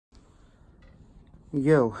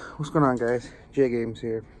Yo, what's going on, guys? J Games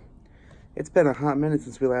here. It's been a hot minute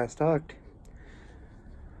since we last talked.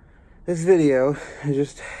 This video,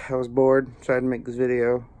 I was bored, decided to make this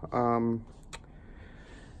video. I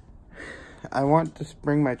want to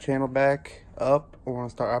bring my channel back up. I want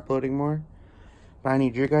to start uploading more, but I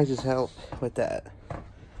need your guys' help with that.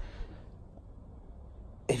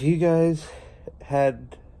 If you guys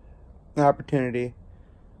had the opportunity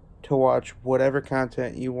to watch whatever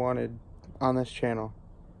content you wanted on this channel,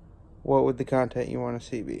 what would the content you want to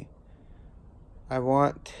see be? I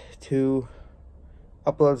want to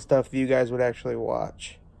upload stuff you guys would actually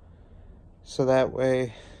watch, so that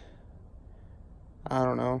way, I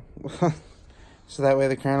don't know, so that way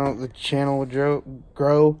the channel would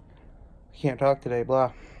grow. I can't talk today,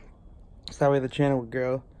 blah. So that way the channel would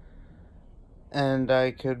grow, and I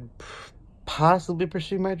could possibly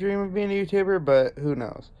pursue my dream of being a YouTuber, but who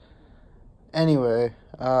knows. Anyway,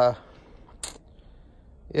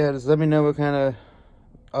 yeah, just let me know what kind of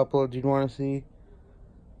uploads you'd want to see.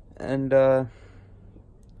 And,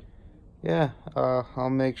 yeah, I'll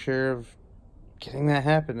make sure of getting that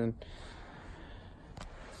happening.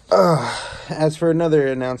 As for another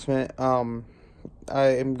announcement, I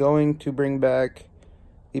am going to bring back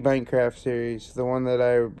the Minecraft series. The one that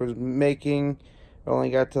I was making, I only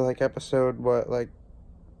got to, like, episode,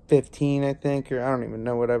 15, I think, or I don't even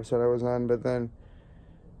know what episode I was on, but then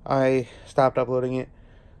I stopped uploading it.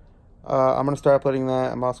 I'm going to start uploading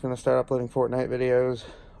that. I'm also going to start uploading Fortnite videos.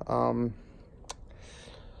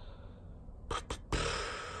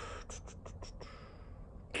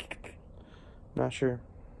 Not sure.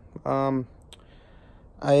 I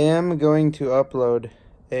am going to upload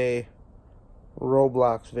a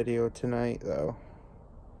Roblox video tonight, though.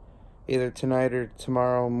 Either tonight or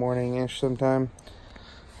tomorrow morning-ish sometime.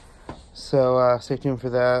 So, stay tuned for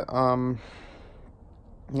that.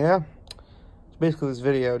 Yeah. It's basically this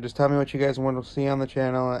video. Just tell me what you guys want to see on the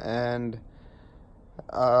channel, and,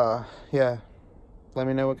 yeah. Let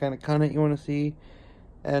me know what kind of content you want to see.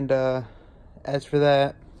 And, as for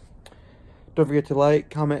that, don't forget to like,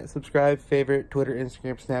 comment, subscribe, favorite, Twitter,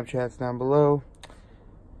 Instagram, Snapchats down below.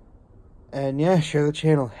 And, yeah, share the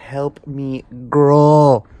channel. Help me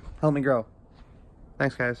grow. Help me grow.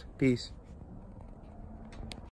 Thanks, guys. Peace.